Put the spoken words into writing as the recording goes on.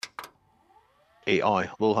AI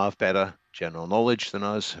will have better general knowledge than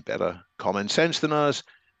us, better common sense than us,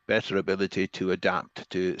 better ability to adapt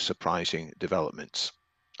to surprising developments.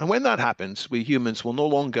 And when that happens, we humans will no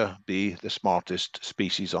longer be the smartest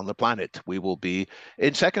species on the planet. We will be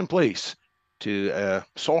in second place to a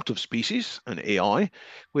sort of species, an AI,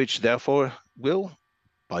 which therefore will,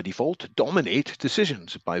 by default, dominate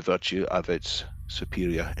decisions by virtue of its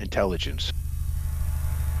superior intelligence.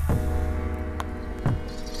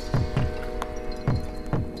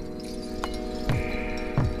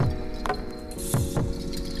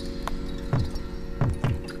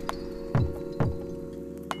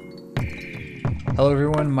 Hello,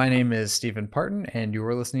 everyone. My name is Stephen Parton, and you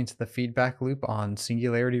are listening to the Feedback Loop on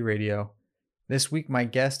Singularity Radio. This week, my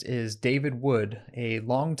guest is David Wood, a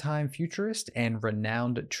longtime futurist and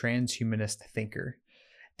renowned transhumanist thinker.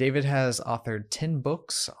 David has authored 10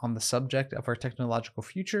 books on the subject of our technological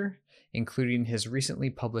future, including his recently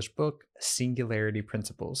published book, Singularity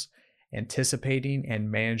Principles Anticipating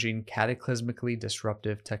and Managing Cataclysmically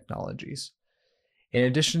Disruptive Technologies. In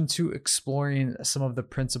addition to exploring some of the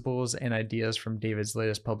principles and ideas from David's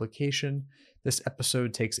latest publication, this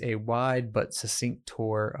episode takes a wide but succinct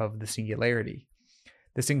tour of the singularity.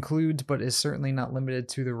 This includes, but is certainly not limited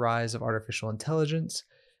to, the rise of artificial intelligence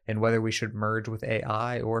and whether we should merge with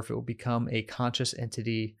AI or if it will become a conscious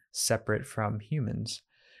entity separate from humans.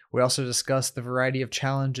 We also discuss the variety of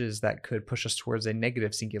challenges that could push us towards a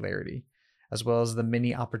negative singularity, as well as the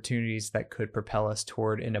many opportunities that could propel us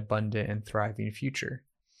toward an abundant and thriving future.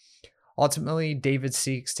 Ultimately, David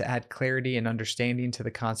seeks to add clarity and understanding to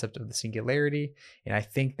the concept of the singularity, and I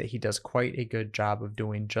think that he does quite a good job of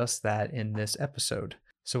doing just that in this episode.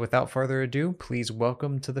 So, without further ado, please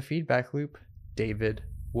welcome to the Feedback Loop, David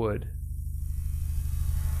Wood.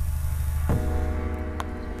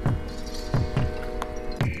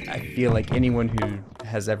 I feel like anyone who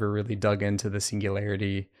has ever really dug into the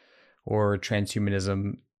singularity or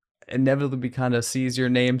transhumanism inevitably kind of sees your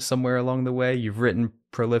name somewhere along the way. You've written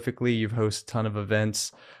prolifically, you've hosted a ton of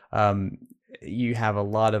events, um, you have a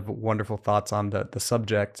lot of wonderful thoughts on the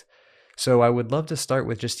subject. So I would love to start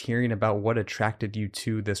with just hearing about what attracted you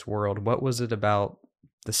to this world. What was it about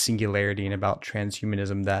the singularity and about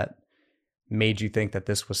transhumanism that made you think that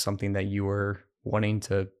this was something that you were wanting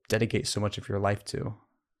to dedicate so much of your life to?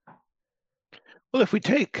 Well, if we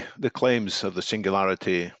take the claims of the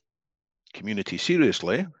singularity community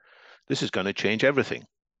seriously, this is going to change everything.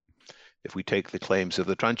 If we take the claims of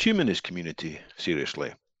the transhumanist community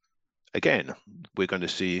seriously, again, we're going to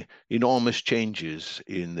see enormous changes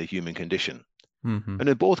in the human condition. Mm-hmm. And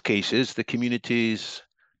in both cases, the communities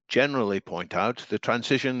generally point out the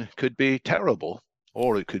transition could be terrible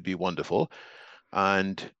or it could be wonderful.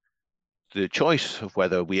 And the choice of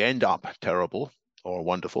whether we end up terrible or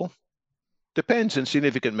wonderful depends in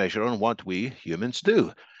significant measure on what we humans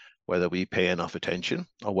do, whether we pay enough attention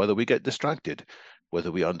or whether we get distracted,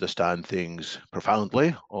 whether we understand things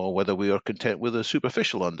profoundly or whether we are content with a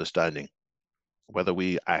superficial understanding, whether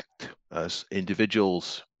we act as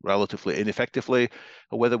individuals relatively ineffectively,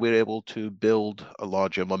 or whether we're able to build a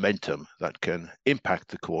larger momentum that can impact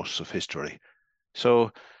the course of history.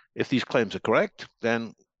 So if these claims are correct,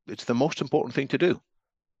 then it's the most important thing to do.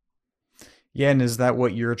 Yeah, and is that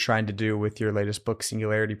what you're trying to do with your latest book,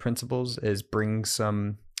 Singularity Principles, is bring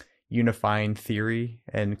some unifying theory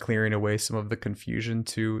and clearing away some of the confusion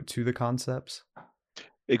to the concepts?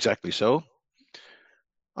 Exactly so.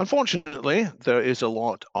 Unfortunately, there is a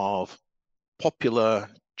lot of popular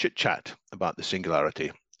chit chat about the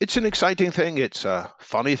singularity. It's an exciting thing, it's a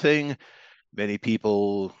funny thing. Many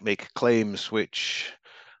people make claims which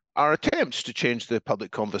are attempts to change the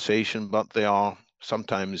public conversation, but they are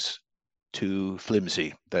sometimes too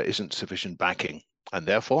flimsy. There isn't sufficient backing. And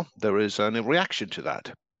therefore, there is a reaction to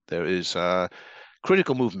that. There is a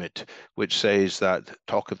critical movement which says that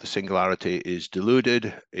talk of the singularity is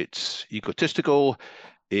deluded, it's egotistical,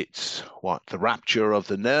 it's what the rapture of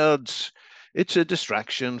the nerds. It's a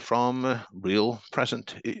distraction from real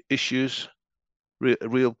present issues,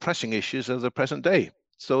 real pressing issues of the present day.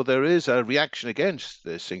 So there is a reaction against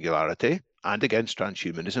the singularity and against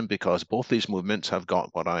transhumanism because both these movements have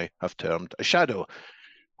got what I have termed a shadow,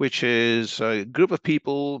 which is a group of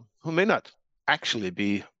people who may not actually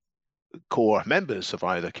be core members of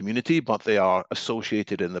either community, but they are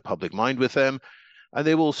associated in the public mind with them. And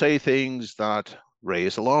they will say things that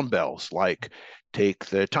raise alarm bells, like take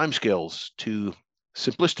the timescales too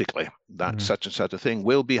simplistically, that Mm-hmm. such and such a thing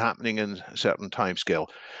will be happening in a certain timescale,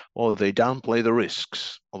 or they downplay the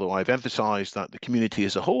risks. Although I've emphasized that the community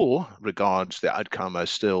as a whole regards the outcome as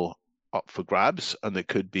still up for grabs, and it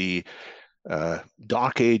could be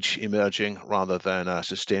dark age emerging rather than a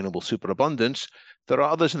sustainable superabundance, there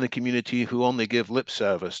are others in the community who only give lip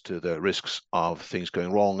service to the risks of things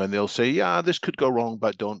going wrong. And they'll say, yeah, this could go wrong,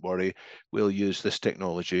 but don't worry, we'll use this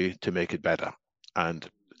technology to make it better. And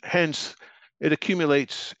hence, it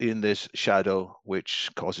accumulates in this shadow,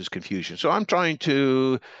 which causes confusion. So I'm trying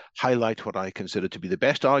to highlight what I consider to be the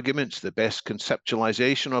best arguments, the best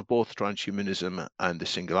conceptualization of both transhumanism and the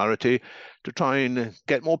singularity, to try and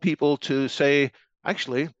get more people to say,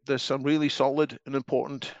 actually, there's some really solid and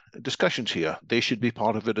important discussions here. They should be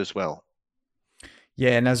part of it as well.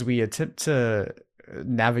 Yeah, and as we attempt to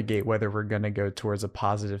navigate whether we're going to go towards a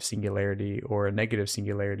positive singularity or a negative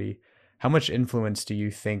singularity, how much influence do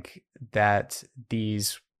you think that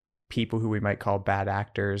these people who we might call bad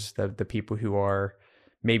actors, the people who are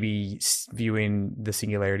maybe viewing the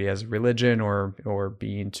singularity as religion or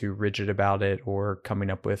being too rigid about it or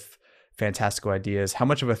coming up with fantastical ideas, how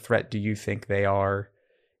much of a threat do you think they are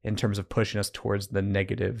in terms of pushing us towards the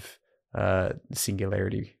negative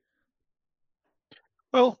singularity?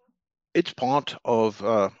 Well, it's part of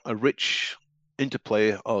a rich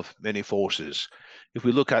interplay of many forces. If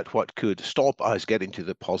we look at what could stop us getting to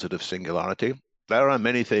the positive singularity, there are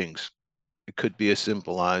many things. It could be as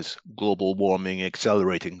simple as global warming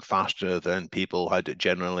accelerating faster than people had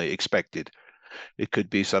generally expected. It could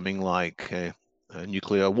be something like a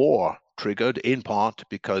nuclear war, triggered in part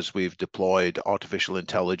because we've deployed artificial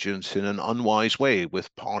intelligence in an unwise way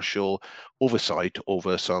with partial oversight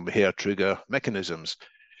over some hair trigger mechanisms.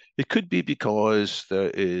 It could be because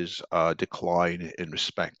there is a decline in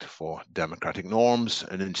respect for democratic norms,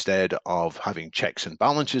 and instead of having checks and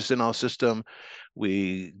balances in our system,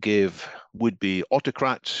 we give would-be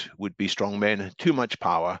autocrats, would-be strongmen too much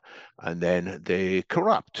power, and then they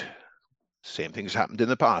corrupt. Same things happened in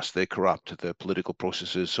the past. They corrupt the political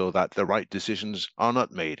processes so that the right decisions are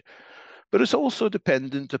not made. But it's also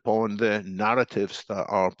dependent upon the narratives that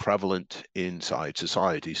are prevalent inside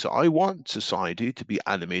society. So I want society to be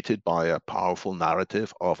animated by a powerful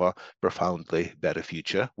narrative of a profoundly better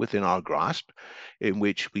future within our grasp, in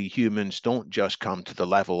which we humans don't just come to the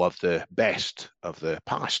level of the best of the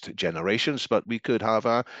past generations, but we could have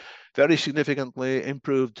a very significantly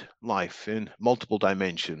improved life in multiple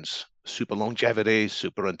dimensions: super longevity,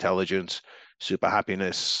 super intelligence, super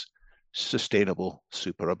happiness, sustainable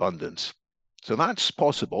superabundance. So that's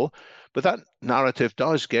possible, but that narrative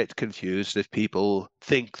does get confused if people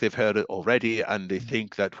think they've heard it already and they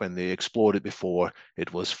think that when they explored it before,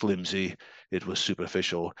 it was flimsy, it was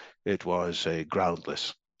superficial, it was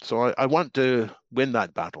groundless. So I want to win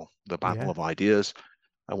that battle, the battle Yeah. of ideas.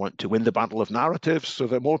 I want to win the battle of narratives so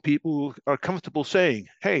that more people are comfortable saying,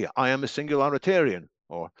 hey, I am a singularitarian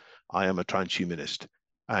or I am a transhumanist.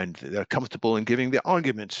 And they're comfortable in giving the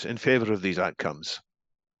arguments in favor of these outcomes.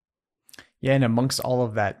 Yeah, and amongst all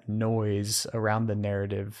of that noise around the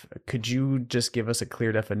narrative, could you just give us a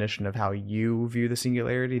clear definition of how you view the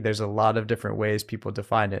singularity? There's a lot of different ways people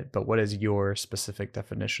define it, but what is your specific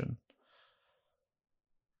definition?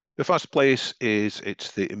 The first place is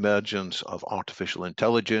it's the emergence of artificial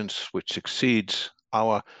intelligence, which exceeds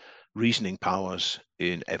our reasoning powers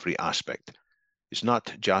in every aspect. It's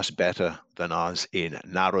not just better than us in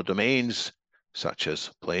narrow domains, such as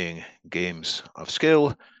playing games of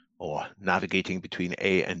skill or navigating between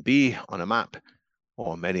A and B on a map,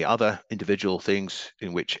 or many other individual things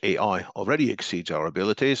in which AI already exceeds our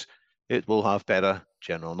abilities. It will have better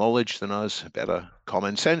general knowledge than us, better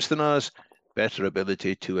common sense than us, better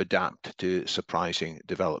ability to adapt to surprising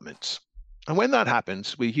developments. And when that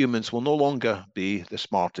happens, we humans will no longer be the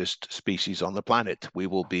smartest species on the planet. We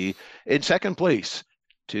will be in second place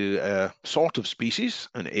to a sort of species,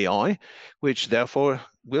 an AI, which therefore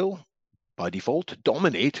will, by default,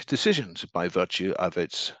 dominate decisions by virtue of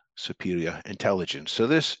its superior intelligence. So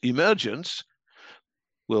this emergence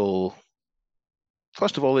will,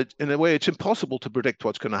 first of all, in a way, it's impossible to predict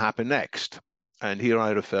what's going to happen next. And here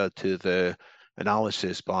I refer to the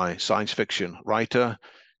analysis by science fiction writer,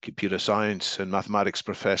 computer science and mathematics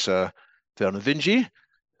professor Vernor Vinge,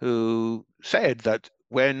 who said that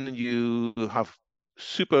when you have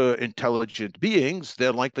super intelligent beings,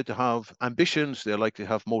 they're likely to have ambitions, they're likely to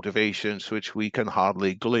have motivations which we can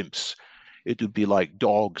hardly glimpse. It would be like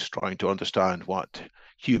dogs trying to understand what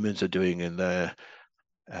humans are doing in the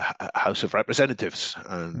House of Representatives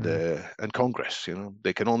Mm. and Congress. You know,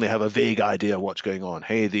 they can only have a vague idea of what's going on.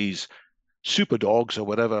 Hey, these super dogs or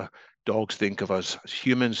whatever dogs think of us as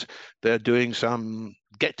humans, they're doing some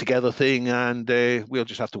get together thing, and we'll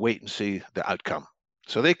just have to wait and see the outcome.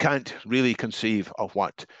 So they can't really conceive of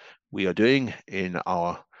what we are doing in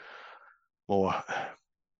our more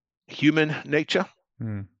human nature.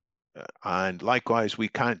 Mm. And likewise, we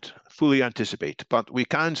can't fully anticipate, but we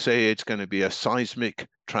can say it's going to be a seismic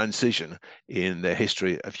transition in the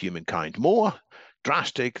history of humankind, more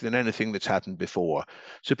drastic than anything that's happened before.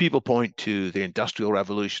 So people point to the Industrial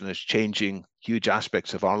Revolution as changing huge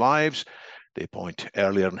aspects of our lives. They point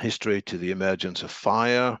earlier in history to the emergence of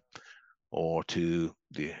fire or to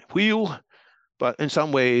the wheel. But in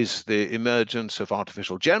some ways, the emergence of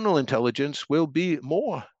artificial general intelligence will be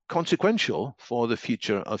more consequential for the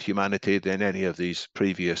future of humanity than any of these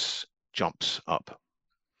previous jumps up.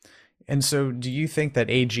 And so, do you think that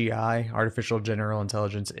AGI, artificial general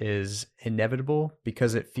intelligence, is inevitable?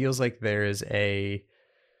 Because it feels like there is a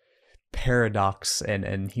paradox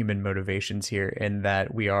and human motivations here in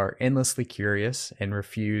that we are endlessly curious and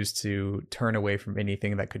refuse to turn away from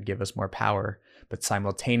anything that could give us more power. But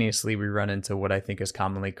simultaneously, we run into what I think is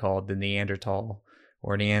commonly called the Neanderthal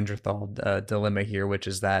dilemma here, which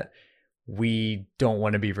is that we don't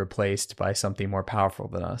want to be replaced by something more powerful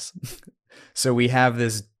than us. So we have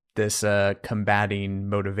this combating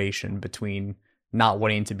motivation between not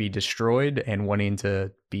wanting to be destroyed and wanting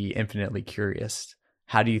to be infinitely curious.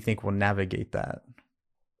 How do you think we'll navigate that?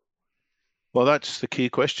 Well, that's the key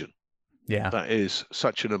question. Yeah. That is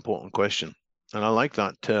such an important question. And I like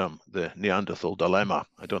that term, the Neanderthal dilemma.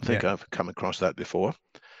 I don't think Yeah. I've come across that before.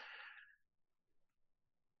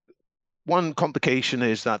 One complication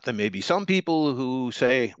is that there may be some people who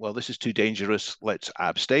say, well, this is too dangerous, let's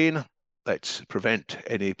abstain, let's prevent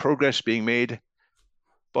any progress being made.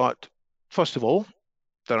 But first of all,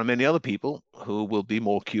 there are many other people who will be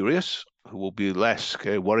more curious, who will be less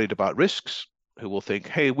worried about risks, who will think,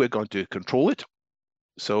 hey, we're going to control it.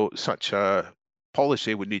 So such a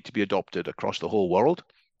policy would need to be adopted across the whole world.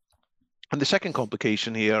 And the second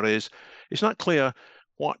complication here is it's not clear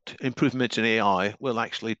what improvements in AI will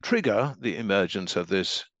actually trigger the emergence of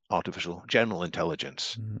this artificial general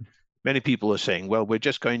intelligence. Mhm. Many people are saying, well, we're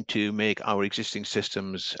just going to make our existing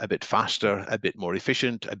systems a bit faster, a bit more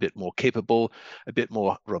efficient, a bit more capable, a bit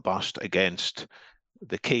more robust against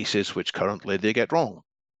the cases which currently they get wrong.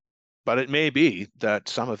 But it may be that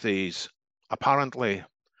some of these apparently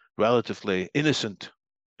relatively innocent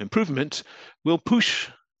improvements will push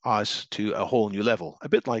us to a whole new level. A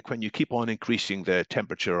bit like when you keep on increasing the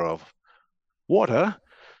temperature of water,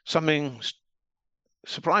 something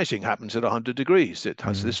surprising happens at 100 degrees. It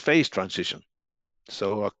has this phase transition.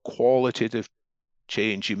 So a qualitative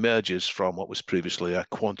change emerges from what was previously a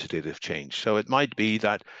quantitative change. So it might be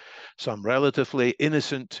that some relatively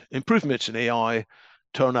innocent improvements in AI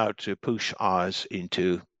turn out to push us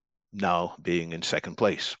into now being in second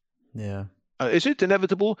place. Yeah. Is it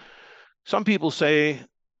inevitable? Some people say,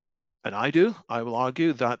 and I will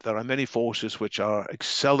argue that there are many forces which are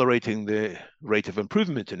accelerating the rate of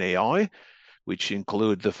improvement in AI, which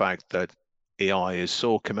include the fact that AI is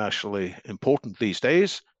so commercially important these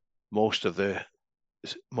days. Most of the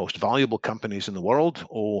most valuable companies in the world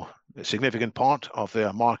owe a significant part of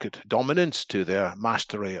their market dominance to their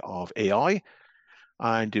mastery of AI.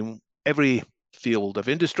 And in every field of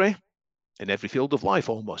industry, in every field of life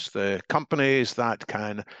almost, the companies that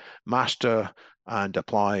can master and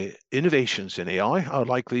apply innovations in AI are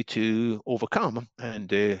likely to overcome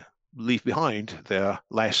and leave behind their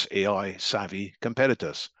less AI savvy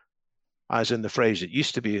competitors. As in the phrase that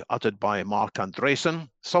used to be uttered by Marc Andreessen,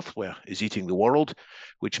 software is eating the world,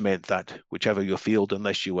 which meant that whichever your field,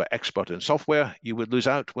 unless you were expert in software, you would lose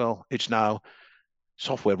out. Well, it's now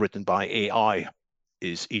software written by AI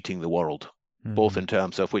is eating the world, both Mm-hmm. in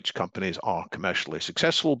terms of which companies are commercially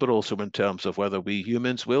successful, but also in terms of whether we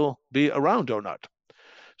humans will be around or not.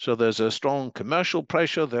 So there's a strong commercial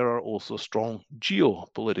pressure. There are also strong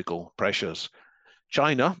geopolitical pressures.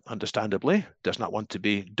 China, understandably, does not want to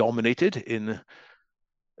be dominated in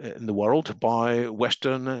the world by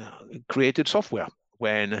Western created software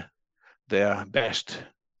when their best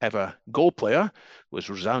ever Go player was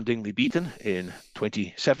resoundingly beaten in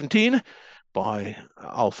 2017 by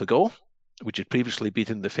AlphaGo, which had previously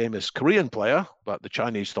beaten the famous Korean player, but the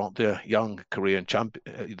Chinese thought their young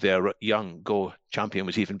their young Go champion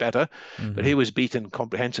was even better. But Mm-hmm. he was beaten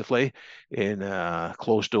comprehensively in a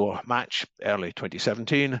closed-door match early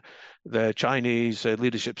 2017. The Chinese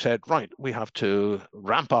leadership said, right, we have to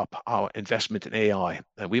ramp up our investment in AI,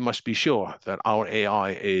 and we must be sure that our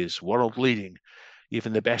AI is world-leading,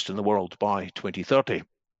 even the best in the world by 2030.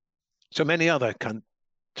 So many other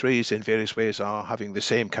countries in various ways are having the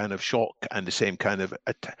same kind of shock and the same kind of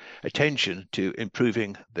attention to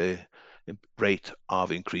improving the rate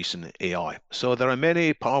of increase in AI. So there are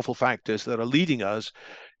many powerful factors that are leading us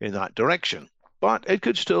in that direction. But it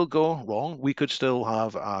could still go wrong. We could still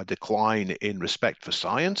have a decline in respect for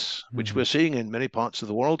science, which we're seeing in many parts of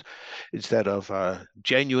the world. Instead of a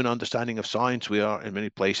genuine understanding of science, we are in many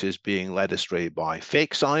places being led astray by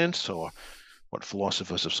fake science, or what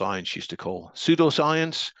philosophers of science used to call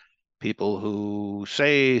pseudoscience. People who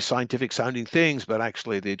say scientific sounding things, but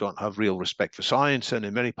actually they don't have real respect for science. And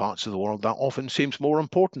in many parts of the world, that often seems more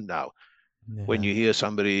important now. When Yeah. you hear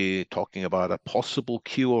somebody talking about a possible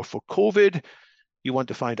cure for COVID, you want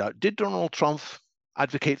to find out, did Donald Trump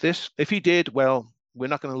advocate this? If he did, well, we're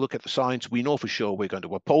not going to look at the science. We know for sure we're going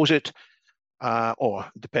to oppose it. Or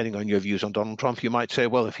depending on your views on Donald Trump, you might say,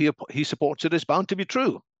 well, if he supports it, it's bound to be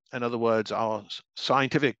true. In other words, our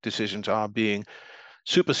scientific decisions are being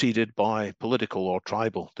superseded by political or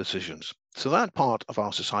tribal decisions. So that part of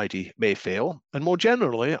our society may fail. And more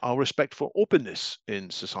generally, our respect for openness in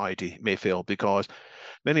society may fail, because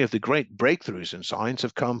many of the great breakthroughs in science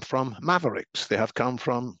have come from mavericks. They have come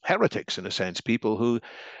from heretics, in a sense, people who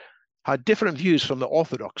had different views from the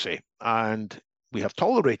orthodoxy. And we have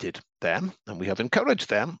tolerated them and we have encouraged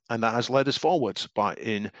them, and that has led us forwards. But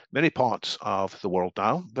in many parts of the world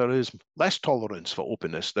now, there is less tolerance for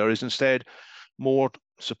openness. There is instead more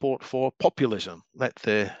support for populism. Let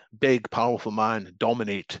the big, powerful man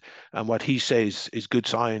dominate, and what he says is good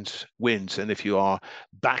science wins. And if you are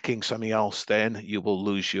backing something else, then you will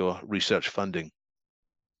lose your research funding.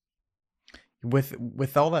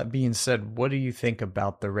 With all that being said, what do you think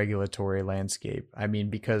about the regulatory landscape? I mean,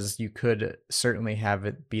 because you could certainly have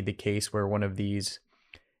it be the case where one of these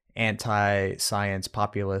anti-science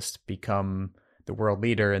populists become the world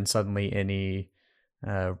leader, and suddenly any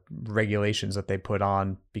regulations that they put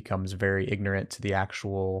on becomes very ignorant to the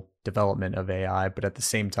actual development of AI. But at the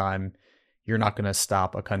same time, you're not going to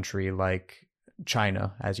stop a country like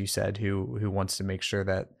China, as you said, who wants to make sure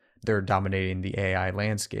that they're dominating the AI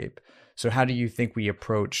landscape. So how do you think we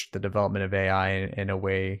approach the development of AI in a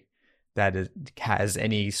way that has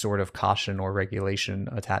any sort of caution or regulation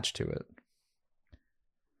attached to it?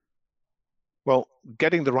 Well,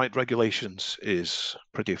 getting the right regulations is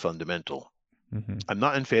pretty fundamental. Mm-hmm. I'm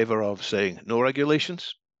not in favor of saying no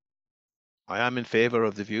regulations. I am in favor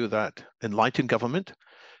of the view that enlightened government,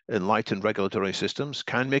 enlightened regulatory systems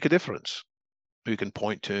can make a difference. We can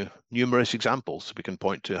point to numerous examples. We can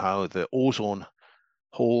point to how the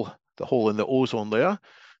hole in the ozone layer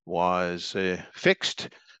was fixed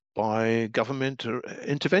by government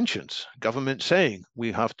interventions, government saying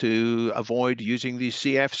we have to avoid using these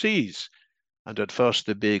CFCs. And at first,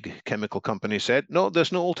 the big chemical company said, no,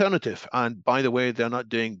 there's no alternative. And by the way, they're not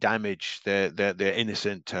doing damage. They're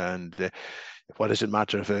innocent. And what does it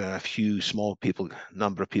matter if a few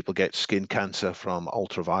number of people get skin cancer from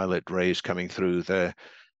ultraviolet rays coming through the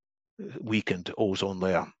weakened ozone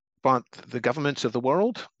layer? But the governments of the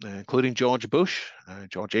world, including George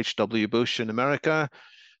H.W. Bush in America,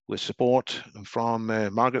 with support from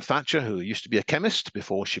Margaret Thatcher, who used to be a chemist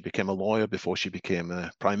before she became a lawyer, before she became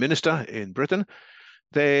a prime minister in Britain,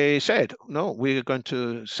 they said, no, we're going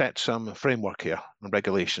to set some framework here and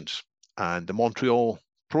regulations. And the Montreal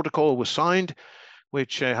Protocol was signed,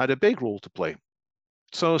 which had a big role to play.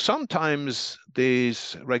 So sometimes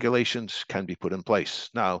these regulations can be put in place.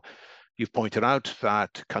 Now, you've pointed out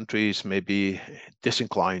that countries may be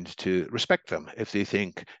disinclined to respect them if they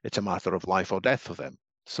think it's a matter of life or death for them.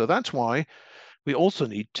 So that's why we also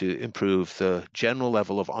need to improve the general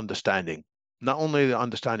level of understanding, not only the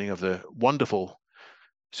understanding of the wonderful,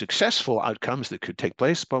 successful outcomes that could take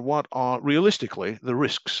place, but what are realistically the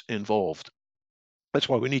risks involved. That's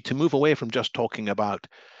why we need to move away from just talking about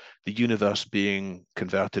the universe being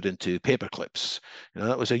converted into paper clips.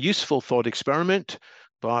 That was a useful thought experiment,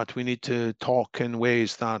 but we need to talk in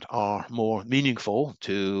ways that are more meaningful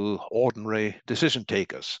to ordinary decision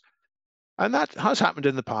takers. And that has happened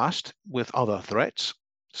in the past with other threats.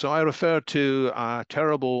 So I refer to a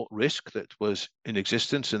terrible risk that was in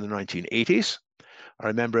existence in the 1980s. I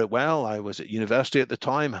remember it well. I was at university at the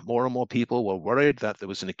time. More and more people were worried that there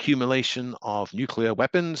was an accumulation of nuclear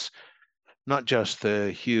weapons, not just the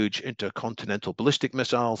huge intercontinental ballistic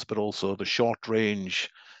missiles, but also the short-range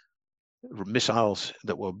missiles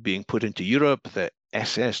that were being put into Europe, the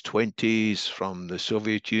SS-20s from the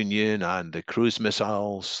Soviet Union, and the cruise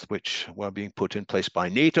missiles, which were being put in place by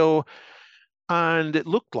NATO. And it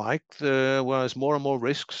looked like there was more and more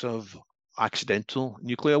risks of accidental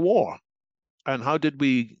nuclear war. And how did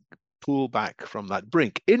we pull back from that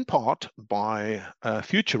brink? In part by a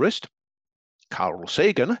futurist, Carl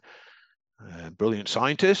Sagan, a brilliant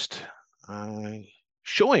scientist,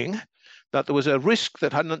 showing that there was a risk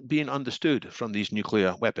that hadn't been understood from these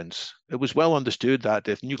nuclear weapons. It was well understood that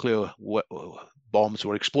if nuclear bombs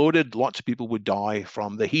were exploded, lots of people would die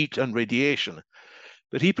from the heat and radiation.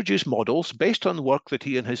 But he produced models based on work that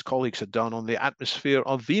he and his colleagues had done on the atmosphere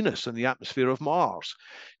of Venus and the atmosphere of Mars.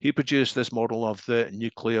 He produced this model of the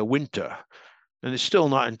nuclear winter. And it's still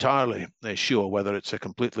not entirely sure whether it's a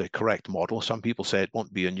completely correct model. Some people say it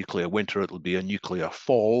won't be a nuclear winter, it'll be a nuclear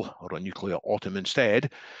fall or a nuclear autumn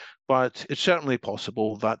instead. But it's certainly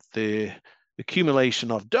possible that the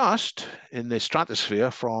accumulation of dust in the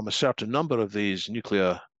stratosphere from a certain number of these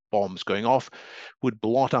nuclear bombs going off would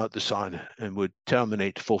blot out the sun and would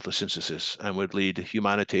terminate photosynthesis and would lead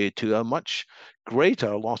humanity to a much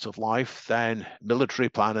greater loss of life than military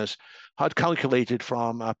planners had calculated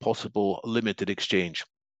from a possible limited exchange.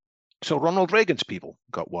 So Ronald Reagan's people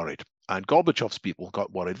got worried and Gorbachev's people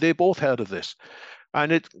got worried. They both heard of this.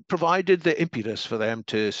 And it provided the impetus for them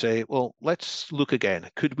to say, well, let's look again.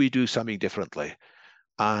 Could we do something differently?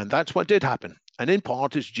 And that's what did happen. And in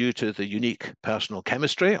part, it's due to the unique personal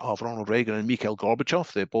chemistry of Ronald Reagan and Mikhail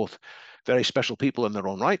Gorbachev. They're both very special people in their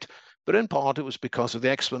own right. But in part, it was because of the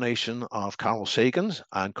explanation of Carl Sagan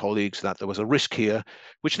and colleagues that there was a risk here,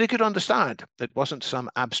 which they could understand. It wasn't some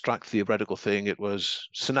abstract theoretical thing. It was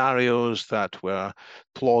scenarios that were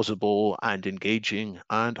plausible and engaging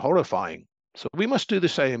and horrifying. So we must do the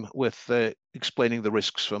same with explaining the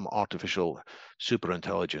risks from artificial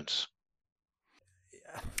superintelligence.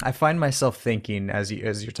 I find myself thinking as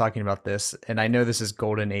you're talking about this, and I know this is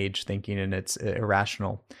golden age thinking and it's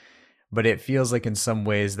irrational, but it feels like in some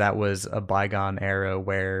ways that was a bygone era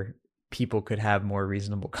where people could have more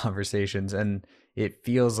reasonable conversations. And it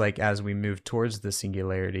feels like as we move towards the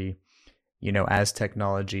singularity, as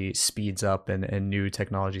technology speeds up and new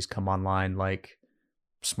technologies come online, like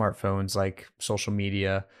smartphones, like social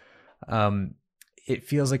media, it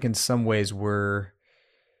feels like in some ways we're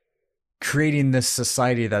creating this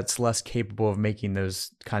society that's less capable of making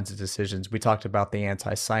those kinds of decisions. We talked about the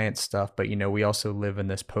anti-science stuff, but we also live in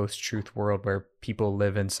this post-truth world where people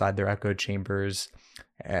live inside their echo chambers.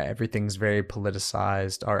 Everything's very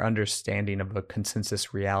politicized. Our understanding of a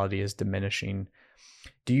consensus reality is diminishing.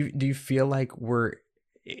 Do you feel like we're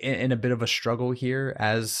in a bit of a struggle here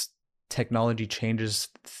as technology changes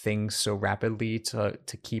things so rapidly to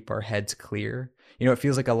keep our heads clear? It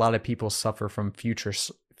feels like a lot of people suffer from future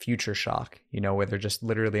shock, where they're just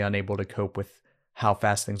literally unable to cope with how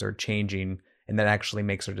fast things are changing, and that actually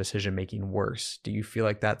makes their decision making worse. Do you feel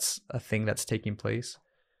like that's a thing that's taking place?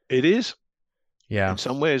 It is. Yeah. In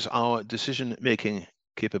some ways, our decision-making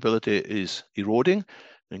capability is eroding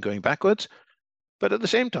and going backwards. But at the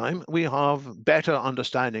same time, we have better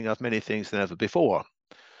understanding of many things than ever before.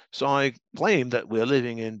 So I claim that we're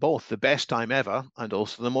living in both the best time ever and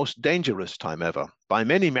also the most dangerous time ever. By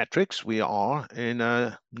many metrics, we are in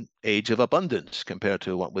an age of abundance compared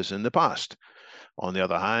to what was in the past. On the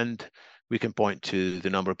other hand, we can point to the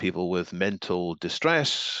number of people with mental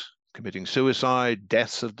distress, committing suicide,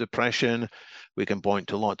 deaths of depression. We can point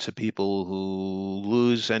to lots of people who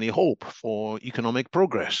lose any hope for economic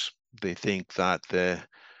progress. They think that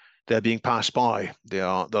they're being passed by,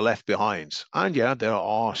 they're left behind. And yeah, there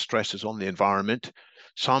are stresses on the environment.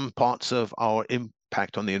 Some parts of our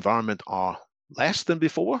impact on the environment are less than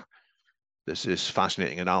before. This is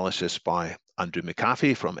fascinating analysis by Andrew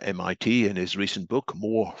McAfee from MIT in his recent book,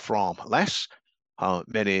 More from Less. How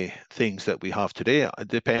many things that we have today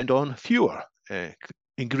depend on fewer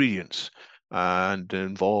ingredients and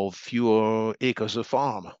involve fewer acres of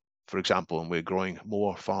farm, for example, and we're growing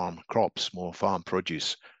more farm crops, more farm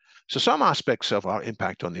produce. So some aspects of our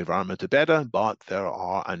impact on the environment are better, but there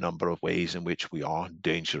are a number of ways in which we are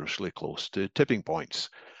dangerously close to tipping points.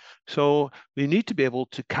 So we need to be able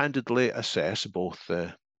to candidly assess both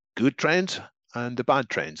the good trends and the bad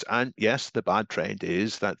trends. And yes, the bad trend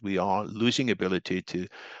is that we are losing ability to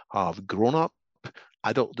have grown-up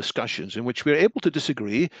adult discussions in which we're able to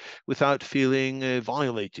disagree without feeling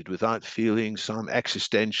violated, without feeling some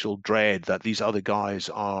existential dread that these other guys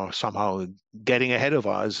are somehow getting ahead of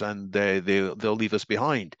us and they'll leave us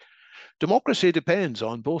behind. Democracy depends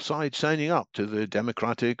on both sides signing up to the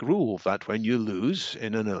democratic rule that when you lose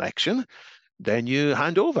in an election, then you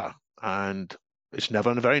hand over. And it's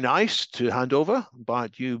never very nice to hand over,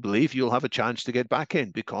 but you believe you'll have a chance to get back in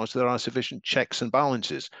because there are sufficient checks and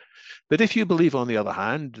balances. But if you believe, on the other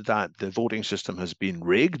hand, that the voting system has been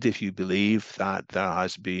rigged, if you believe that there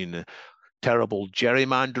has been terrible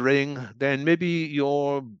gerrymandering, then maybe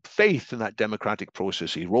your faith in that democratic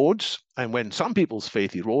process erodes. And when some people's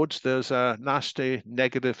faith erodes, there's a nasty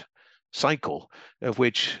negative cycle of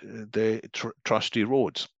which the trust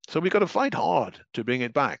erodes. So we've got to fight hard to bring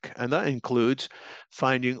it back. And that includes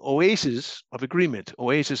finding oases of agreement,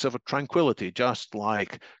 oases of tranquility, just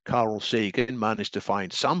like Carl Sagan managed to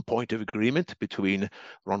find some point of agreement between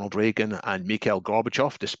Ronald Reagan and Mikhail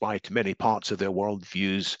Gorbachev, despite many parts of their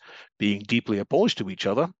worldviews being deeply opposed to each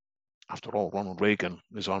other. After all, Ronald Reagan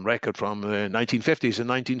is on record from the 1950s and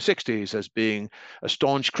 1960s as being a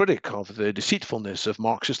staunch critic of the deceitfulness of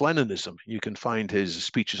Marxist-Leninism. You can find his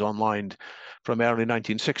speeches online from early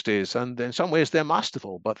 1960s, and in some ways they're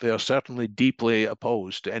masterful, but they are certainly deeply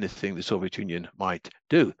opposed to anything the Soviet Union might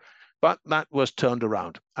do. But that was turned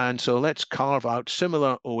around. And so let's carve out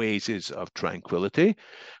similar oases of tranquility,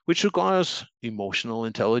 which requires emotional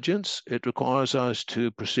intelligence. It requires us to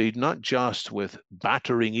proceed not just with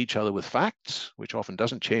battering each other with facts, which often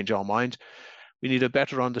doesn't change our minds. We need a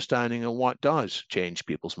better understanding of what does change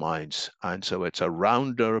people's minds. And so it's a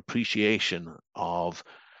rounder appreciation of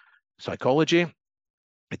psychology.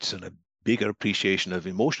 It's a bigger appreciation of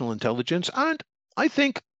emotional intelligence. And I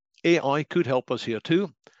think AI could help us here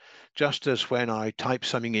too. Just as when I type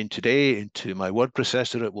something in today into my word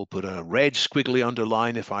processor, it will put a red squiggly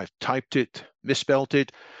underline if I've typed it, misspelt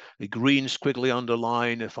it, a green squiggly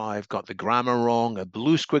underline if I've got the grammar wrong, a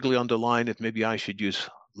blue squiggly underline if maybe I should use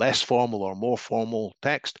less formal or more formal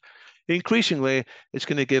text. Increasingly, it's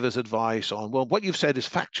going to give us advice on, well, what you've said is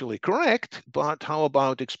factually correct, but how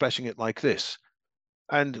about expressing it like this?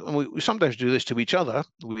 And we sometimes do this to each other.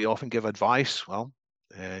 We often give advice, well,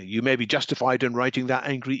 you may be justified in writing that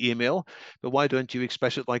angry email, but why don't you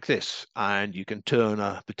express it like this? And you can turn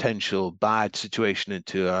a potential bad situation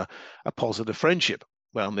into a positive friendship.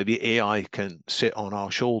 Well, maybe AI can sit on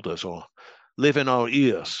our shoulders or live in our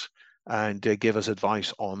ears and give us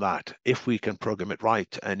advice on that if we can program it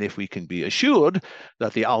right and if we can be assured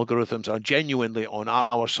that the algorithms are genuinely on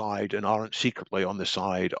our side and aren't secretly on the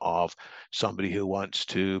side of somebody who wants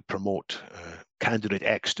to promote candidate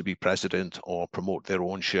X to be president or promote their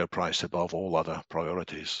own share price above all other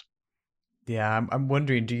priorities. Yeah, I'm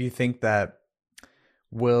wondering, do you think that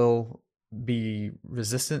we'll be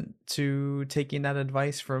resistant to taking that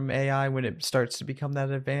advice from AI when it starts to become that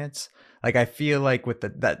advanced? Like, I feel like with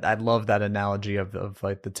that, I love that analogy of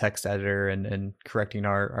like the text editor and correcting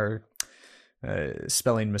our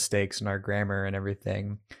spelling mistakes and our grammar and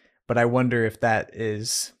everything. But I wonder if that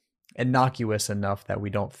is innocuous enough that we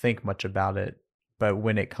don't think much about it. But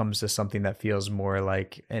when it comes to something that feels more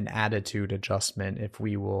like an attitude adjustment, if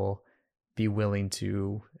we will be willing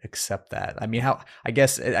to accept that. I mean, I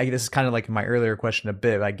guess this is kind of like my earlier question a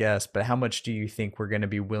bit, I guess, but how much do you think we're going to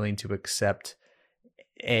be willing to accept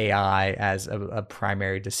AI as a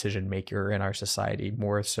primary decision maker in our society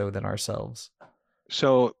more so than ourselves?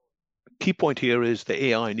 So key point here is the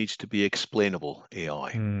AI needs to be explainable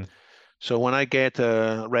AI. Hmm. So when I get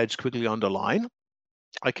a red squiggly underline,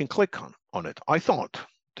 I can click on it. I thought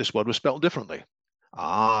this word was spelled differently.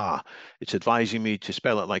 Ah, it's advising me to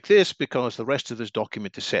spell it like this because the rest of this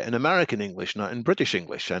document is set in American English, not in British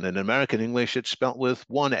English. And in American English, it's spelled with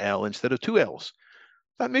one L instead of two L's.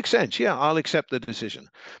 That makes sense. Yeah, I'll accept the decision.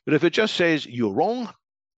 But if it just says you're wrong,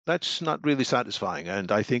 that's not really satisfying. And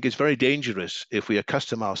I think it's very dangerous if we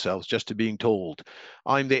accustom ourselves just to being told,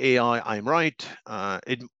 I'm the AI, I'm right.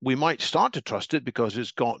 We might start to trust it because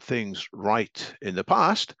it's got things right in the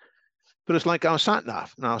past. But it's like our sat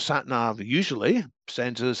nav. Now, sat nav usually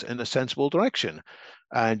sends us in a sensible direction.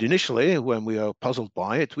 And initially, when we are puzzled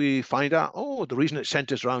by it, we find out, oh, the reason it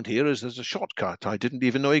sent us around here is there's a shortcut I didn't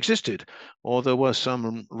even know existed, or there was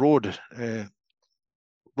some roadworks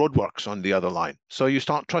on the other line. So you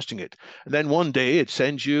start trusting it. And then one day it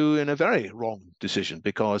sends you in a very wrong decision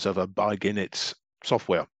because of a bug in its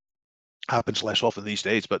software. Happens less often these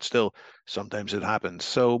days, but still, sometimes it happens.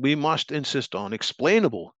 So we must insist on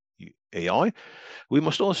explainable AI. We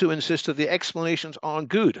must also insist that the explanations are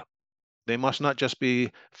good. They must not just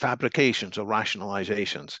be fabrications or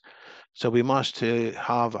rationalizations. So we must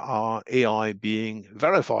have our AI being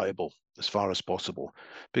verifiable as far as possible,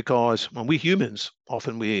 because when we humans,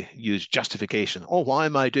 often we use justification. Oh, why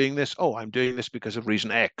am I doing this? Oh, I'm doing this because of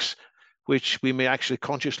reason X, which we may actually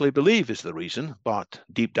consciously believe is the reason, but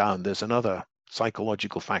deep down there's another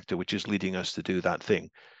psychological factor which is leading us to do that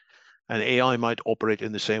thing. And AI might operate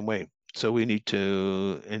in the same way. So we need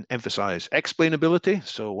to emphasize explainability.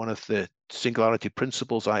 So one of the singularity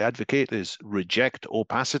principles I advocate is reject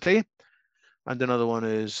opacity. And another one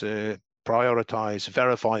is prioritize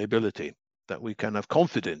verifiability, that we can have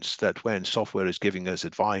confidence that when software is giving us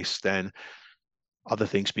advice, then other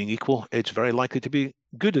things being equal, it's very likely to be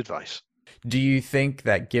good advice. Do you think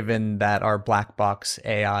that given that our black box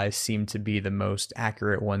AI seem to be the most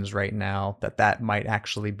accurate ones right now, that that might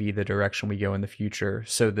actually be the direction we go in the future?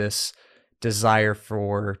 So this desire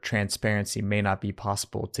for transparency may not be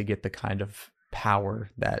possible to get the kind of power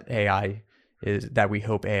that AI is that we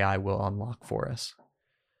hope AI will unlock for us.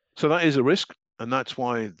 So that is a risk, and that's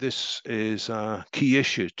why this is a key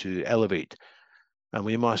issue to elevate. And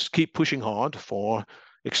we must keep pushing hard for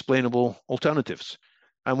explainable alternatives.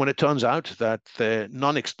 And when it turns out that the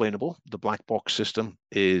non-explainable, the black box system,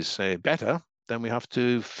 is better, then we have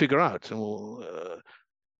to figure out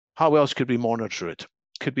how else could we monitor it?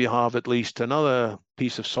 Could we have at least another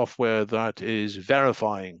piece of software that is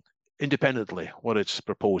verifying independently what it's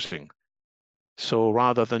proposing? So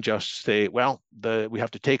rather than just say, well, we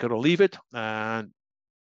have to take it or leave it, and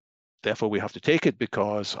therefore we have to take it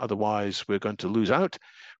because otherwise we're going to lose out,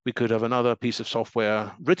 we could have another piece of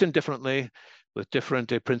software written differently with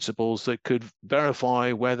different principles that could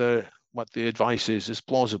verify whether what the advice is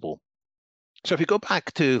plausible. So if you go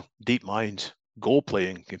back to DeepMind's Go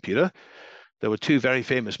playing computer, there were two very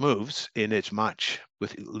famous moves in its match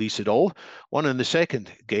with Lee Sedol. One in the second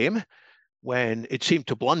game, when it seemed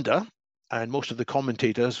to blunder, and most of the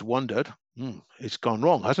commentators wondered, it's gone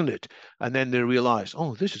wrong, hasn't it? And then they realized,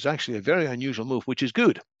 oh, this is actually a very unusual move, which is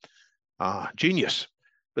good. Genius.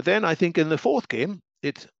 But then I think in the fourth game,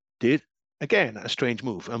 it did, again, a strange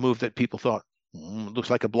move, a move that people thought, looks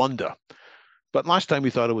like a blunder. But last time we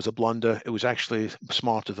thought it was a blunder, it was actually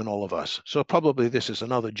smarter than all of us. So probably this is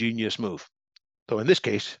another genius move. So in this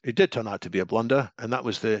case, it did turn out to be a blunder, and that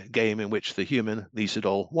was the game in which the human Lee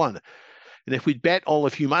Sedol won. And if we'd bet all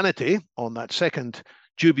of humanity on that second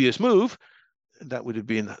dubious move, that would have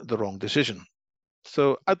been the wrong decision.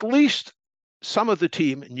 So at least some of the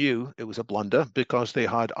team knew it was a blunder because they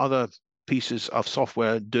had other pieces of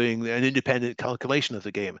software doing an independent calculation of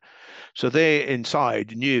the game. So they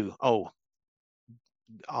inside knew, oh,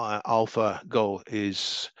 AlphaGo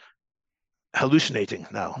is hallucinating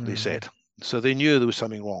now, they said. So they knew there was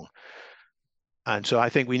something wrong. And so I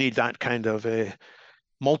think we need that kind of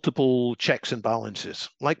multiple checks and balances,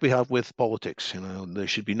 like we have with politics. There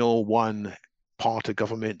should be no one part of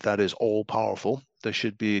government that is all powerful. There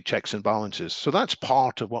should be checks and balances. So that's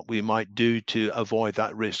part of what we might do to avoid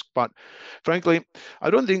that risk. But frankly, I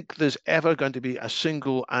don't think there's ever going to be a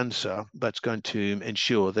single answer that's going to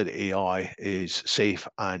ensure that AI is safe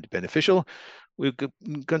and beneficial. We're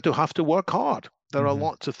going to have to work hard. There are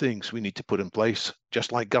lots of things we need to put in place,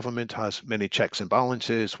 just like government has many checks and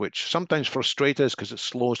balances, which sometimes frustrate us because it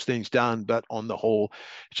slows things down, but on the whole,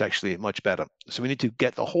 it's actually much better. So we need to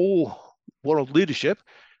get the whole world leadership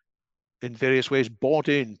in various ways bought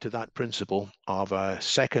into that principle of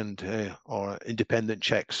second or independent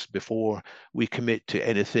checks before we commit to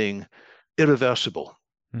anything irreversible.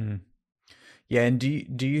 Yeah, and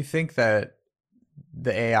do you think that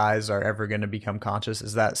the AIs are ever going to become conscious?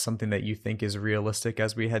 Is that something that you think is realistic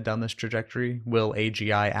as we head down this trajectory? Will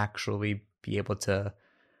AGI actually be able to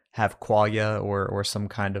have qualia or some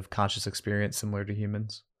kind of conscious experience similar to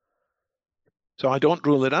humans? So I don't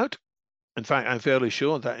rule it out. In fact, I'm fairly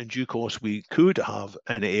sure that in due course we could have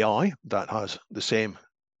an AI that has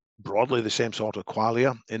broadly the same sort of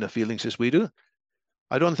qualia, inner feelings as we do.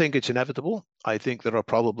 I don't think it's inevitable. I think there are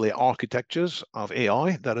probably architectures of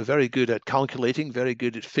AI that are very good at calculating, very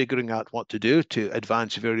good at figuring out what to do to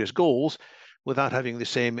advance various goals without having the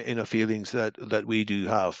same inner feelings that we do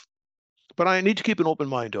have. But I need to keep an open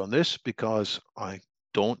mind on this because I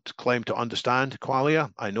don't claim to understand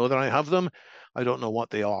qualia. I know that I have them. I don't know what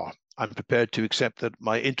they are. I'm prepared to accept that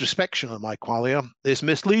my introspection on my qualia is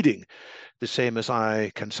misleading, the same as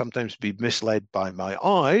I can sometimes be misled by my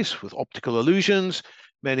eyes with optical illusions.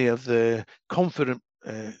 Many of the confident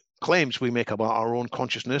claims we make about our own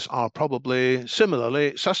consciousness are probably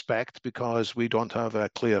similarly suspect because we don't have a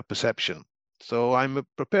clear perception. So I'm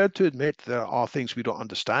prepared to admit there are things we don't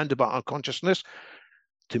understand about our consciousness.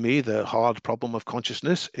 To me, the hard problem of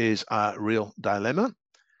consciousness is a real dilemma.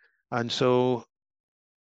 And so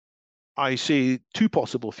I see two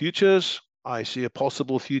possible futures. I see a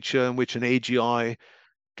possible future in which an AGI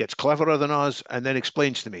gets cleverer than us and then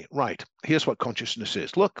explains to me, right, here's what consciousness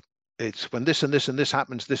is. Look, it's when this and this and this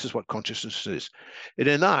happens, this is what consciousness is. And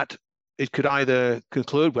in that, it could either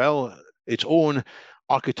conclude, well, its own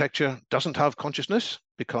architecture doesn't have consciousness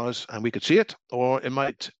because, and we could see it, or it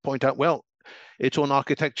might point out, well, its own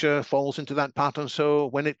architecture falls into that pattern. So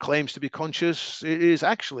when it claims to be conscious, it is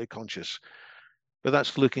actually conscious. But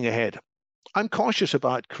that's looking ahead. I'm cautious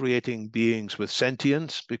about creating beings with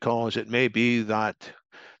sentience because it may be that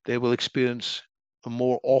they will experience a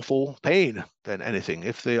more awful pain than anything.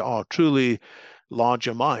 If they are truly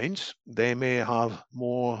larger minds, they may have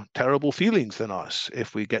more terrible feelings than us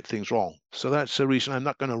if we get things wrong. So that's the reason I'm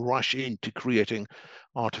not going to rush into creating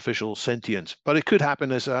artificial sentience, but it could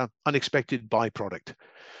happen as an unexpected byproduct.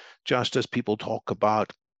 Just as people talk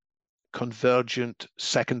about convergent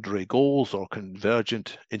secondary goals or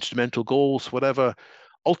convergent instrumental goals, whatever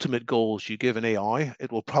ultimate goals you give an AI,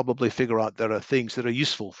 it will probably figure out there are things that are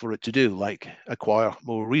useful for it to do, like acquire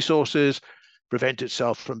more resources, prevent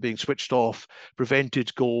itself from being switched off, prevent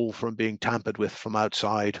its goal from being tampered with from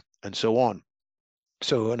outside, and so on.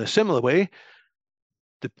 So in a similar way,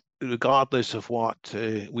 regardless of what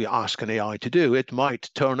we ask an AI to do, it might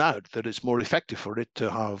turn out that it's more effective for it to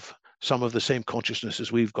have some of the same consciousness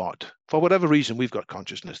as we've got. For whatever reason, we've got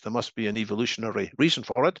consciousness. There must be an evolutionary reason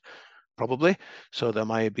for it, probably. So there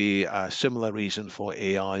might be a similar reason for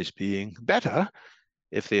AIs being better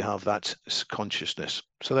if they have that consciousness.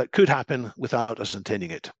 So that could happen without us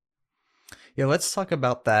intending it. Yeah, let's talk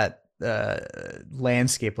about that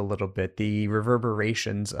landscape a little bit, the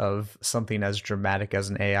reverberations of something as dramatic as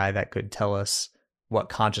an AI that could tell us what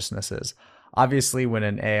consciousness is. Obviously, when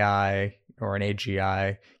an AI or an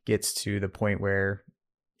AGI gets to the point where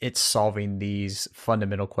it's solving these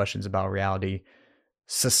fundamental questions about reality,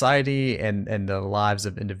 society and the lives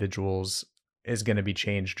of individuals is going to be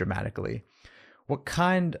changed dramatically. What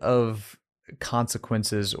kind of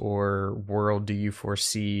consequences or world do you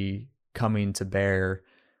foresee coming to bear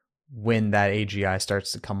when that AGI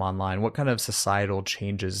starts to come online? What kind of societal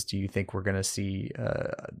changes do you think we're going to see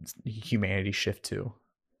humanity shift to?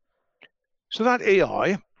 So that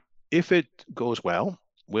AI, if it goes well,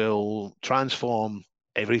 will transform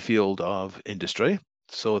every field of industry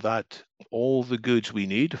so that all the goods we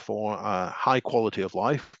need for a high quality of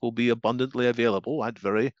life will be abundantly available at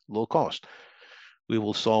very low cost. We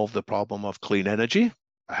will solve the problem of clean energy,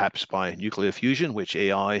 perhaps by nuclear fusion, which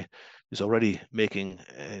AI is already making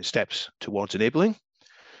steps towards enabling,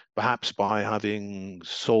 perhaps by having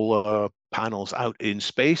solar panels out in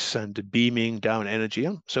space and beaming down energy.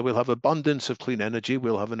 So we'll have abundance of clean energy.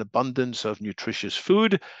 We'll have an abundance of nutritious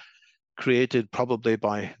food created probably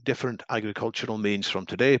by different agricultural means from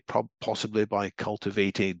today, possibly by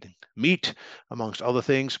cultivated meat, amongst other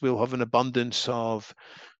things. We'll have an abundance of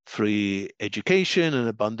free education, an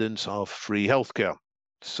abundance of free healthcare.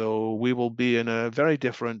 So we will be in a very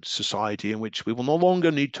different society in which we will no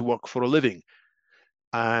longer need to work for a living.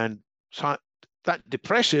 And so that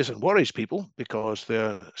depresses and worries people because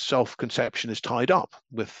their self-conception is tied up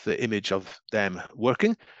with the image of them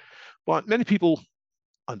working. But many people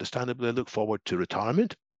understandably look forward to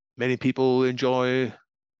retirement. Many people enjoy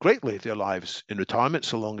greatly their lives in retirement,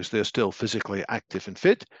 so long as they're still physically active and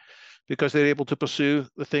fit, because they're able to pursue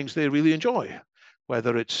the things they really enjoy,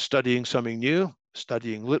 whether it's studying something new,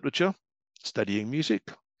 studying literature, studying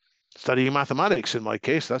music, studying mathematics. In my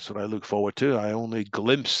case, that's what I look forward to. I only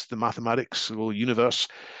glimpsed the mathematical universe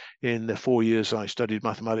in the 4 years I studied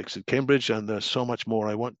mathematics at Cambridge, and there's so much more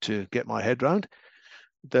I want to get my head around.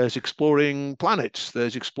 There's exploring planets,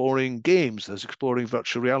 there's exploring games, there's exploring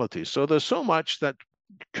virtual reality. So there's so much that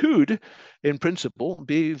could, in principle,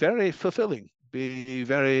 be very fulfilling, be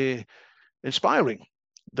very inspiring.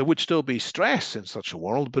 There would still be stress in such a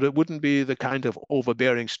world, but it wouldn't be the kind of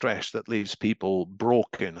overbearing stress that leaves people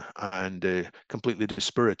broken and completely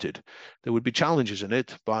dispirited. There would be challenges in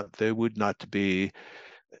it, but there would not be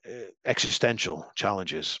existential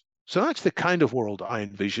challenges. So that's the kind of world I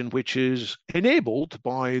envision, which is enabled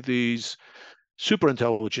by these super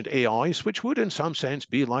intelligent AIs, which would in some sense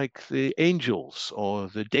be like the angels or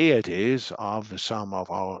the deities of some of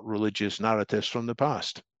our religious narratives from the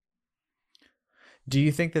past. Do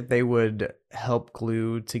you think that they would help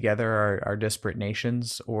glue together our disparate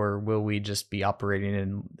nations, or will we just be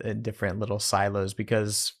operating in different little silos?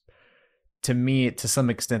 Because to me, to some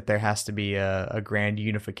extent, there has to be a grand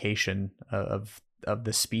unification of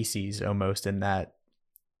the species almost in that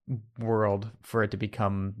world for it to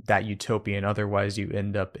become that utopian. Otherwise, you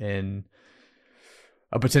end up in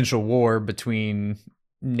a potential war between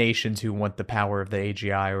nations who want the power of the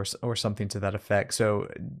AGI or something to that effect. So,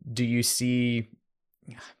 do you see?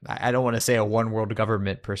 I don't want to say a one world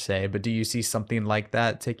government per se, but do you see something like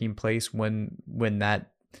that taking place when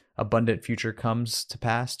that abundant future comes to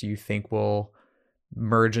pass? Do you think we'll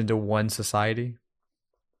merge into one society?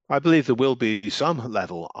 I believe there will be some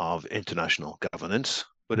level of international governance,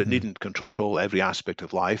 but it Mm-hmm. needn't control every aspect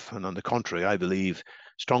of life. And on the contrary, I believe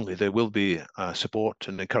strongly there will be support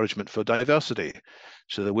and encouragement for diversity.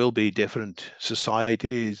 So there will be different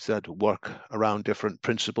societies that work around different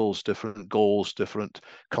principles, different goals, different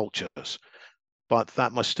cultures. but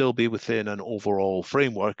that must still be within an overall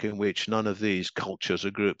framework in which none of these cultures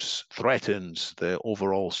or groups threatens the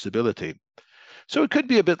overall stability. So it could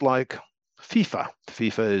be a bit like FIFA.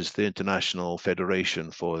 FIFA is the International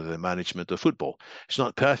Federation for the Management of Football. It's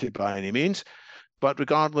not perfect by any means, but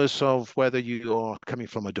regardless of whether you are coming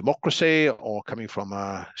from a democracy or coming from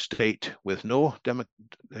a state with no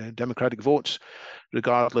democratic votes,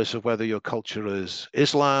 regardless of whether your culture is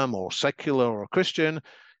Islam or secular or Christian,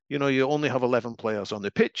 you only have 11 players on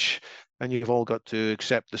the pitch and you've all got to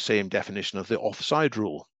accept the same definition of the offside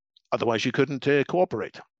rule. Otherwise, you couldn't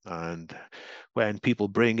cooperate. And when people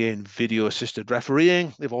bring in video-assisted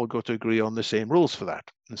refereeing, they've all got to agree on the same rules for that.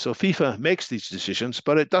 And so FIFA makes these decisions,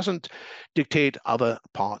 but it doesn't dictate other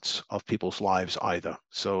parts of people's lives either.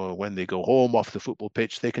 So when they go home off the football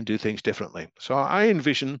pitch, they can do things differently. So I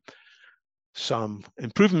envision some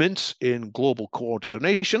improvements in global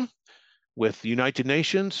coordination with the United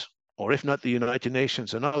Nations, or if not the United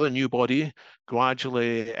Nations, another new body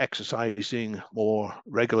gradually exercising more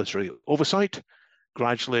regulatory oversight,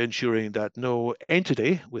 gradually ensuring that no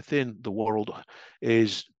entity within the world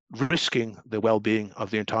is risking the well-being of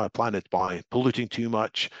the entire planet by polluting too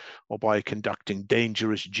much or by conducting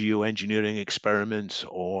dangerous geoengineering experiments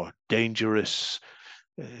or dangerous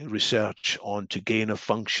research on to gain of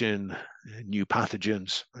function, new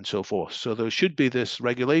pathogens, and so forth. So there should be this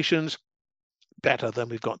regulations better than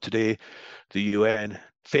we've got today. The UN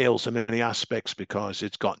fails in many aspects because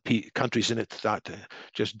it's got countries in it that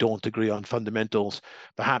just don't agree on fundamentals.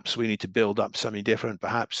 Perhaps we need to build up something different.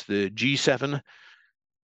 Perhaps the G7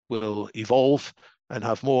 will evolve and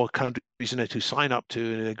have more countries in it who sign up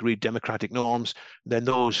to agreed democratic norms. Then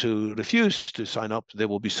those who refuse to sign up, they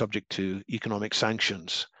will be subject to economic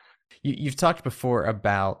sanctions. You've talked before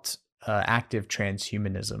about active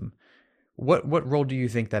transhumanism. What role do you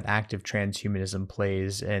think that active transhumanism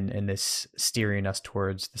plays in this steering us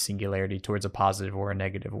towards the singularity, towards a positive or a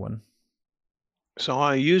negative one? So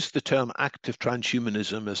I use the term active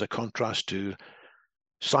transhumanism as a contrast to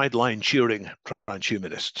sideline cheering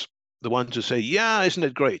transhumanists, the ones who say, yeah, isn't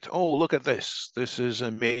it great? Oh, look at this. This is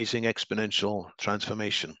amazing exponential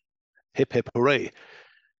transformation. Hip, hip, hooray,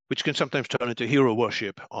 which can sometimes turn into hero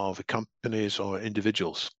worship of companies or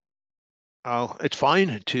individuals. It's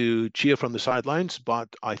fine to cheer from the sidelines, but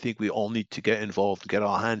I think we all need to get involved and get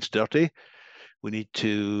our hands dirty. We need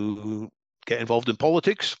to get involved in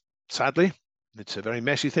politics. Sadly, it's a very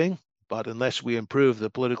messy thing, but unless we improve the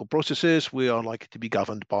political processes, we are likely to be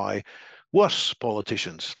governed by worse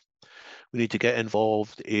politicians. We need to get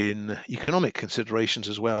involved in economic considerations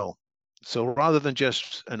as well. So rather than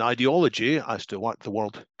just an ideology as to what the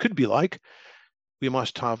world could be like, we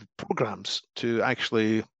must have programs to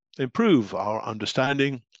actually improve our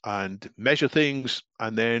understanding and measure things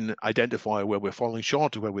and then identify where we're falling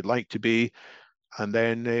short of where we'd like to be and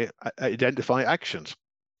then identify actions.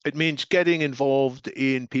 It means getting involved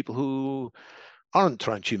in people who aren't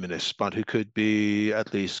transhumanists, but who could be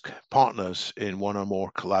at least partners in one or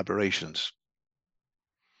more collaborations.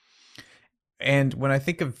 And when I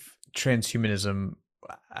think of transhumanism,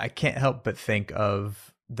 I can't help but think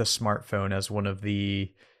of the smartphone as one of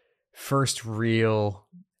the first real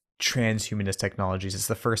transhumanist technologies. It's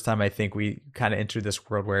the first time I think we kind of entered this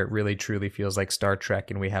world where it really truly feels like Star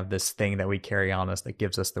Trek and we have this thing that we carry on us that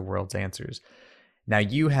gives us the world's answers. Now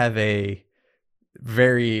you have a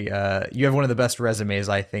you have one of the best resumes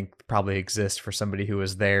I think probably exists for somebody who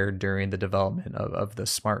was there during the development of the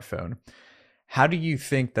smartphone. How do you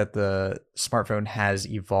think that the smartphone has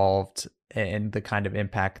evolved and the kind of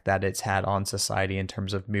impact that it's had on society in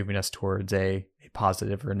terms of moving us towards a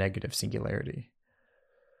positive or negative singularity?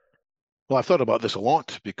 Well, I've thought about this a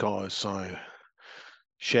lot because I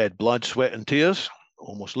shed blood, sweat, and tears,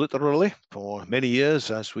 almost literally, for many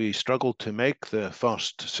years as we struggled to make the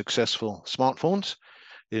first successful smartphones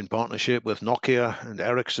in partnership with Nokia and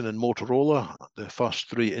Ericsson and Motorola, the first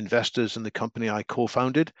three investors in the company I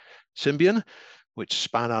co-founded, Symbian, which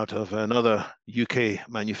span out of another UK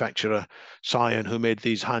manufacturer, Psion, who made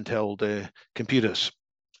these handheld computers.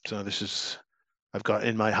 So I've got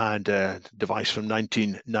in my hand a device from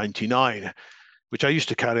 1999, which I used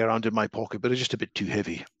to carry around in my pocket, but it's just a bit too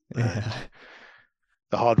heavy. Yeah. And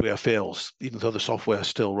the hardware fails, even though the software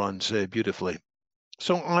still runs beautifully.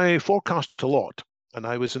 So I forecast a lot, and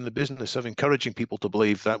I was in the business of encouraging people to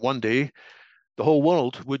believe that one day the whole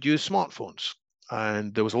world would use smartphones.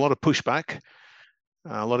 And there was a lot of pushback.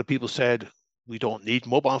 A lot of people said, we don't need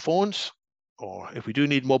mobile phones, or if we do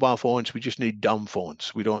need mobile phones, we just need dumb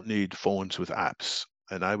phones. We don't need phones with apps.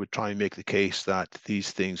 And I would try and make the case that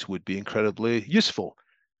these things would be incredibly useful.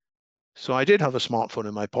 So I did have a smartphone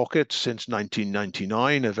in my pocket since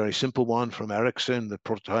 1999, a very simple one from Ericsson, the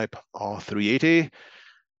prototype R380.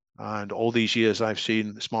 And all these years I've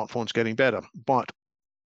seen smartphones getting better. But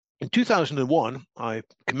in 2001, I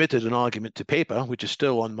committed an argument to paper, which is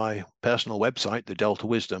still on my personal website, the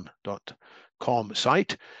deltawisdom.com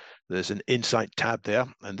site. There's an insight tab there,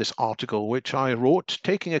 and this article, which I wrote,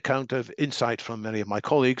 taking account of insight from many of my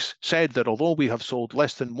colleagues, said that although we have sold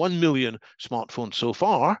less than 1 million smartphones so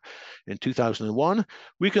far in 2001,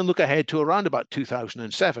 we can look ahead to around about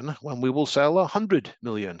 2007 when we will sell 100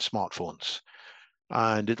 million smartphones.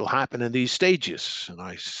 And it'll happen in these stages. And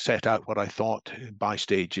I set out what I thought by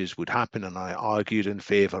stages would happen, and I argued in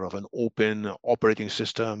favor of an open operating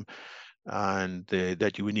system and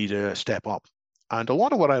that you would need a step up. And a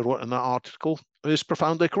lot of what I wrote in that article is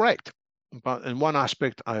profoundly correct. But in one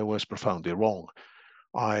aspect, I was profoundly wrong.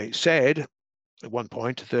 I said at one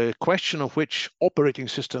point, the question of which operating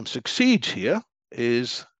system succeeds here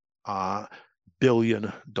is a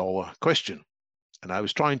billion-dollar question. And I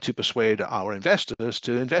was trying to persuade our investors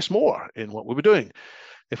to invest more in what we were doing.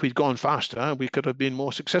 If we'd gone faster, we could have been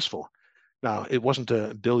more successful. Now, it wasn't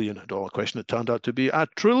a billion-dollar question. It turned out to be a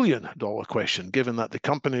trillion-dollar question, given that the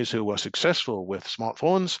companies who were successful with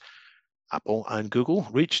smartphones, Apple and Google,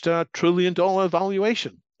 reached a trillion-dollar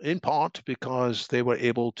valuation, in part because they were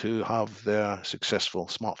able to have their successful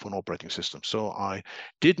smartphone operating system. So I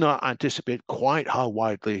did not anticipate quite how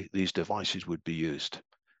widely these devices would be used.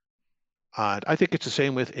 And I think it's the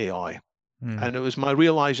same with AI. And it was my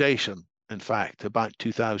realization, in fact, about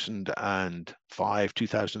 2005,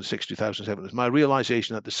 2006, 2007, it was my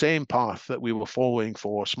realization that the same path that we were following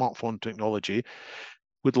for smartphone technology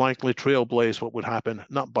would likely trailblaze what would happen,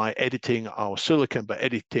 not by editing our silicon, but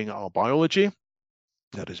editing our biology,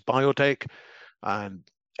 that is biotech, and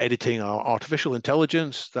editing our artificial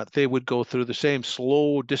intelligence, that they would go through the same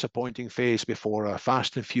slow, disappointing phase before a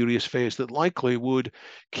fast and furious phase that likely would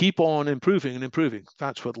keep on improving and improving.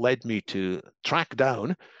 That's what led me to track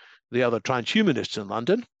down the other transhumanists in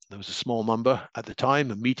London. There was a small number at the time,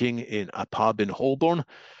 a meeting in a pub in Holborn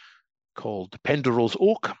called Penderel's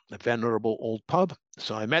Oak, a venerable old pub.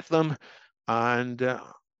 So I met them, and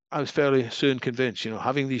I was fairly soon convinced,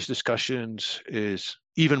 having these discussions is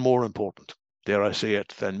even more important, dare I say it,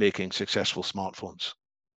 than making successful smartphones.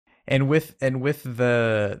 And with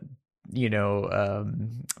the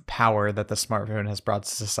power that the smartphone has brought to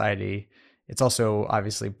society, it's also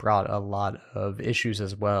obviously brought a lot of issues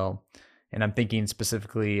as well. And I'm thinking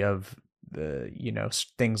specifically of the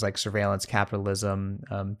things like surveillance capitalism,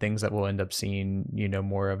 things that we'll end up seeing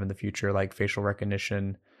more of in the future, like facial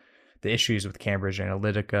recognition, the issues with Cambridge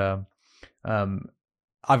Analytica.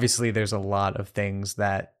 Obviously, there's a lot of things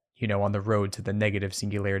that on the road to the negative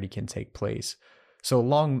singularity can take place. So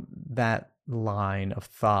along that line of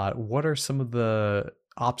thought, what are some of the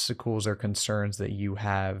obstacles or concerns that you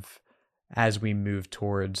have as we move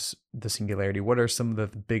towards the singularity? What are some of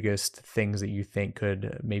the biggest things that you think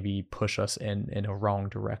could maybe push us in a wrong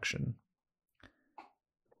direction?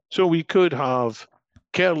 So we could have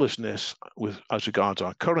carelessness as regards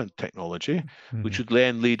our current technology, which would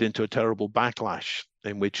then lead into a terrible backlash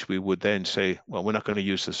in which we would then say, well, we're not going to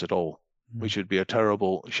use this at all, which would be a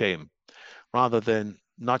terrible shame, rather than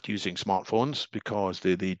not using smartphones because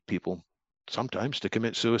they lead people sometimes to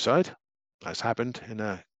commit suicide, as happened in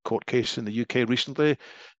a court case in the UK recently.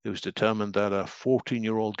 It was determined that a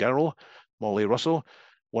 14-year-old girl, Molly Russell,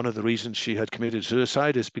 one of the reasons she had committed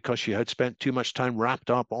suicide is because she had spent too much time wrapped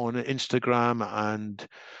up on Instagram and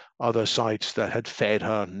other sites that had fed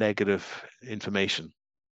her negative information.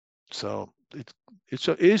 So it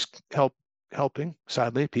is helping,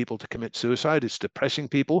 sadly, people to commit suicide. It's depressing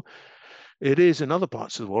people. It is in other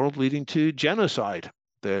parts of the world leading to genocide.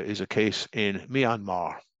 There is a case in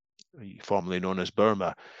Myanmar, formerly known as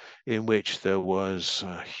Burma, in which there was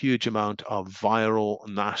a huge amount of viral,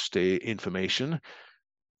 nasty information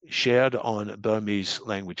shared on Burmese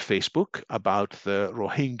language Facebook about the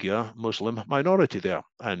Rohingya Muslim minority there.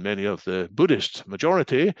 And many of the Buddhist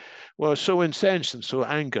majority were so incensed and so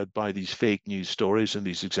angered by these fake news stories and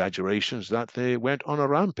these exaggerations that they went on a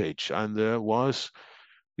rampage. And there was,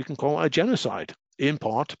 you can call it a genocide, in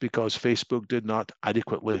part because Facebook did not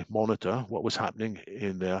adequately monitor what was happening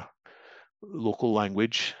in their local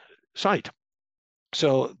language site.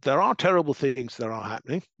 So there are terrible things that are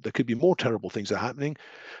happening. There could be more terrible things that are happening.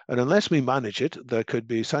 And unless we manage it, there could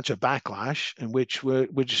be such a backlash in which we're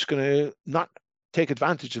just going to not take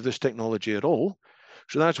advantage of this technology at all.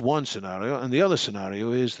 So that's one scenario. And the other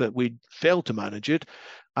scenario is that we fail to manage it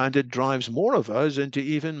and it drives more of us into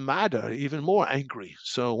even madder, even more angry.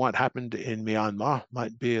 So what happened in Myanmar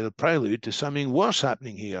might be a prelude to something worse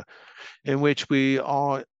happening here, in which we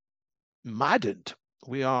are maddened,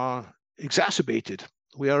 we are exacerbated,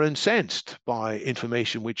 we are incensed by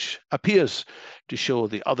information which appears to show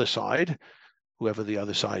the other side, whoever the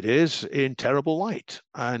other side is, in terrible light,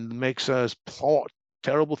 and makes us plot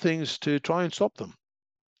terrible things to try and stop them.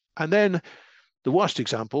 And then the worst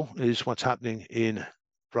example is what's happening in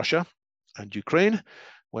Russia and Ukraine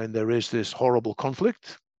when there is this horrible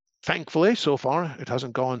conflict. Thankfully, so far, it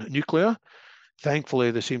hasn't gone nuclear.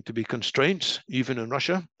 Thankfully, there seem to be constraints, even in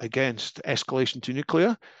Russia, against escalation to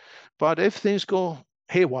nuclear. But if things go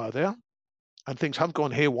haywire there, and things have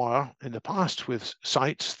gone haywire in the past with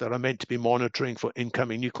sites that are meant to be monitoring for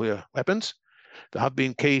incoming nuclear weapons, there have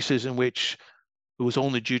been cases in which it was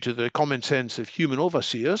only due to the common sense of human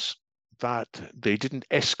overseers that they didn't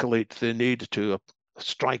escalate the need to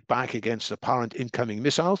strike back against apparent incoming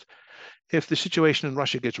missiles. If the situation in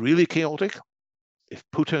Russia gets really chaotic, if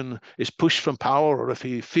Putin is pushed from power or if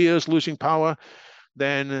he fears losing power,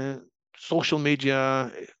 then social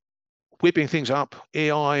media whipping things up,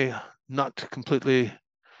 AI not completely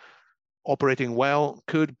operating well,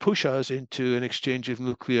 could push us into an exchange of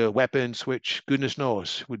nuclear weapons, which goodness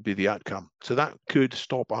knows would be the outcome. So that could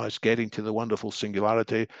stop us getting to the wonderful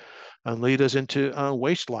singularity and lead us into a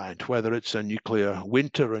wasteland, whether it's a nuclear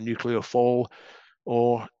winter, a nuclear fall,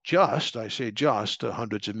 or just, I say just,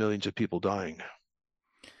 hundreds of millions of people dying.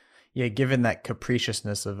 Yeah, given that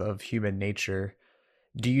capriciousness of human nature,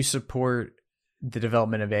 do you support the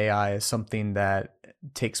development of AI as something that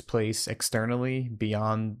takes place externally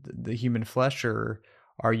beyond the human flesh, or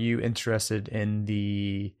are you interested in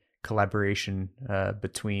the collaboration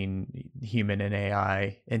between human and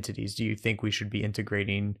AI entities? Do you think we should be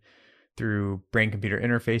integrating through brain computer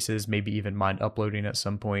interfaces, maybe even mind uploading at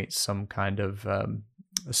some point, some kind of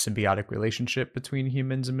symbiotic relationship between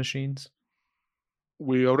humans and machines?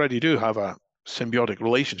 We already do have a symbiotic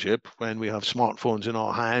relationship when we have smartphones in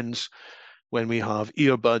our hands, when we have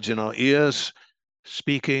earbuds in our ears,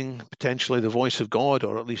 speaking potentially the voice of God,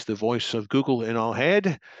 or at least the voice of Google in our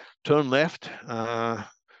head. Turn left,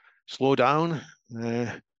 slow down,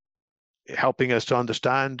 helping us to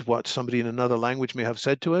understand what somebody in another language may have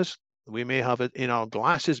said to us. We may have it in our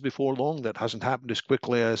glasses before long. That hasn't happened as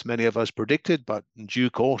quickly as many of us predicted, but in due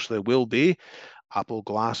course there will be Apple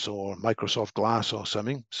Glass or Microsoft Glass or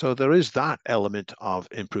something. So there is that element of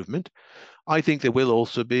improvement. I think there will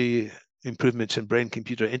also be improvements in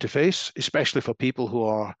brain-computer interface, especially for people who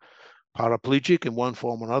are paraplegic in one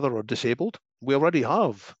form or another or disabled. We already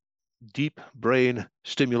have deep brain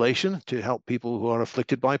stimulation to help people who are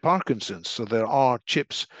afflicted by Parkinson's. So there are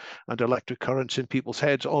chips and electric currents in people's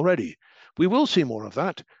heads already. We will see more of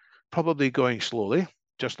that, probably going slowly,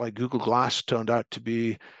 just like Google Glass turned out to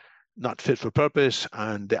be not fit for purpose,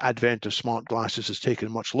 and the advent of smart glasses has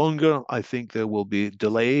taken much longer. I think there will be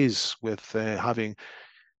delays with having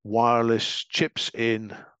wireless chips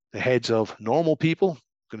in the heads of normal people.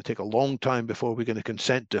 It's going to take a long time before we're going to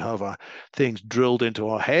consent to have things drilled into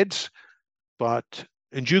our heads. But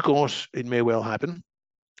in due course, it may well happen.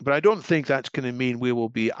 But I don't think that's going to mean we will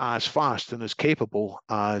be as fast and as capable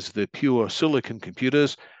as the pure silicon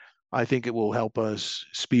computers. I think it will help us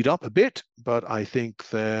speed up a bit, but I think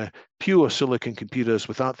the pure silicon computers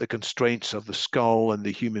without the constraints of the skull and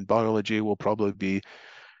the human biology will probably be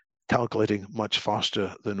calculating much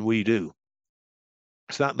faster than we do.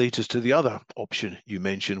 So that leads us to the other option you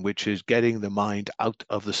mentioned, which is getting the mind out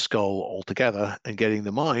of the skull altogether and getting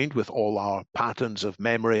the mind with all our patterns of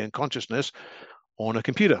memory and consciousness on a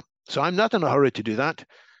computer. So I'm not in a hurry to do that.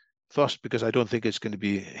 First, because I don't think it's going to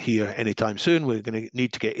be here anytime soon. We're going to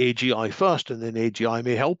need to get AGI first, and then AGI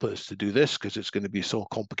may help us to do this because it's going to be so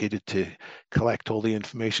complicated to collect all the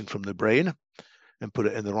information from the brain and put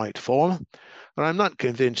it in the right form. But I'm not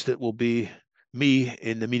convinced it will be me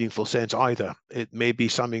in the meaningful sense either. It may be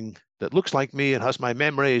something that looks like me and has my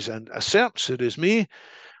memories and asserts it is me,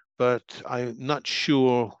 but I'm not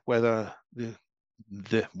sure whether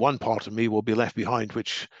the one part of me will be left behind,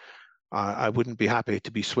 which I wouldn't be happy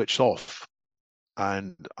to be switched off.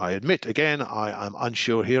 And I admit, again, I am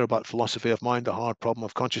unsure here about philosophy of mind, the hard problem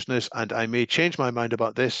of consciousness, and I may change my mind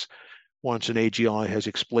about this once an AGI has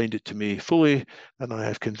explained it to me fully, and I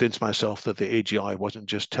have convinced myself that the AGI wasn't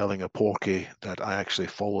just telling a porky, that I actually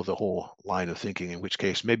follow the whole line of thinking, in which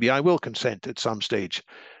case maybe I will consent at some stage,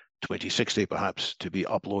 2060 perhaps, to be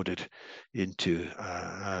uploaded into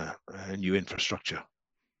a new infrastructure.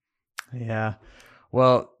 Yeah.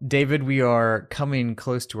 Well, David, we are coming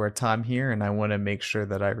close to our time here, and I want to make sure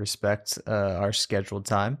that I respect our scheduled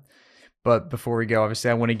time. But before we go,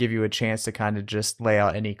 obviously, I want to give you a chance to kind of just lay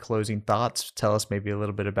out any closing thoughts. Tell us maybe a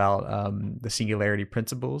little bit about the singularity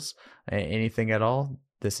principles, anything at all.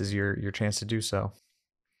 This is your chance to do so.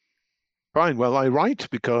 Fine. Well, I write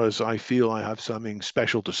because I feel I have something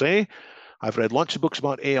special to say. I've read lots of books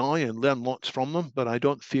about AI and learned lots from them, but I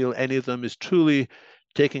don't feel any of them is truly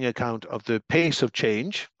taking account of the pace of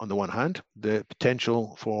change on the one hand, the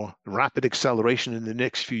potential for rapid acceleration in the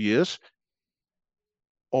next few years,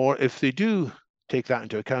 or if they do take that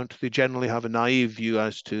into account, they generally have a naive view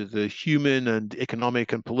as to the human and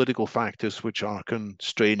economic and political factors which are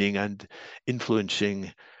constraining and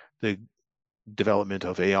influencing the development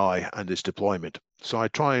of AI and its deployment. So I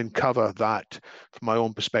try and cover that from my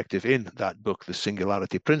own perspective in that book, The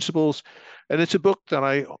Singularity Principles. And it's a book that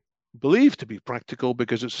I believe to be practical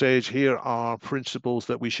because it says here are principles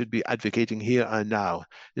that we should be advocating here and now.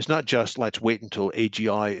 It's not just let's wait until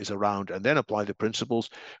AGI is around and then apply the principles.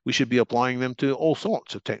 We should be applying them to all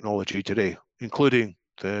sorts of technology today, including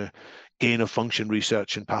the gain of function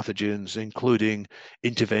research in pathogens, including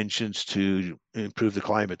interventions to improve the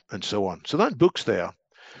climate and so on. So that book's there.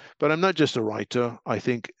 But I'm not just a writer. I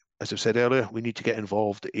think, as I said earlier, we need to get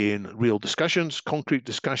involved in real discussions, concrete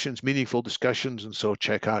discussions, meaningful discussions. And so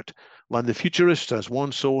check out Land the Futurist as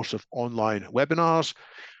one source of online webinars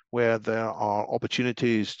where there are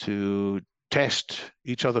opportunities to test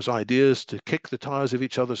each other's ideas, to kick the tires of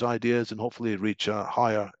each other's ideas, and hopefully reach a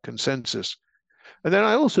higher consensus. And then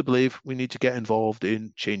I also believe we need to get involved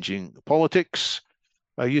in changing politics.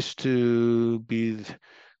 I used to be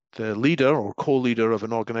the leader or co-leader of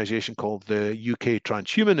an organization called the UK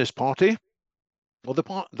Transhumanist Party.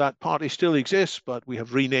 Well, that party still exists, but we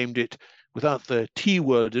have renamed it without the T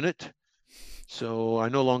word in it. So I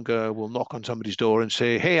no longer will knock on somebody's door and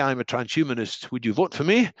say, hey, I'm a transhumanist. Would you vote for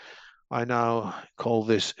me? I now call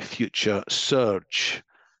this Future Surge,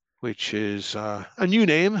 which is a new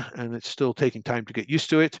name, and it's still taking time to get used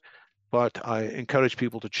to it. But I encourage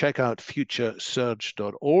people to check out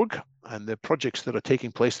futuresurge.org and the projects that are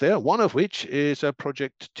taking place there, one of which is a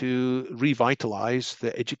project to revitalize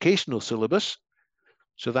the educational syllabus.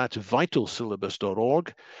 So that's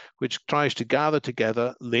vitalsyllabus.org, which tries to gather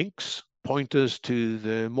together links, pointers to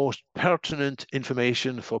the most pertinent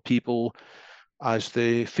information for people as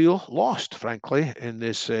they feel lost, frankly, in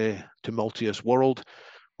this tumultuous world.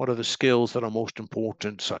 What are the skills that are most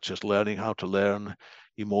important, such as learning how to learn,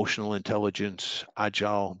 emotional intelligence,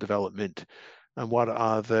 agile development, and what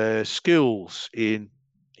are the skills in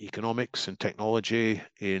economics and technology,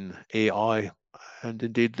 in AI, and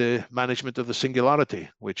indeed the management of the singularity,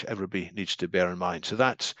 which everybody needs to bear in mind. So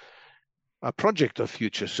that's a project of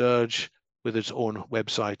Future Surge with its own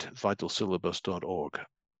website, vitalsyllabus.org.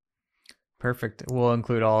 Perfect. We'll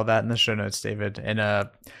include all of that in the show notes, David. And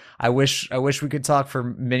I wish we could talk for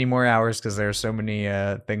many more hours because there are so many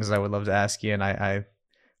things I would love to ask you, and I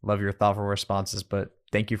love your thoughtful responses. But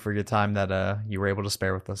thank you for your time that you were able to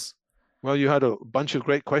spare with us. Well, you had a bunch of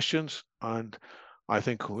great questions, and I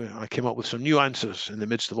think I came up with some new answers in the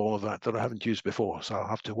midst of all of that I haven't used before. So I'll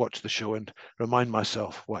have to watch the show and remind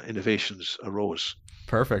myself what innovations arose.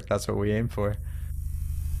 Perfect. That's what we aim for.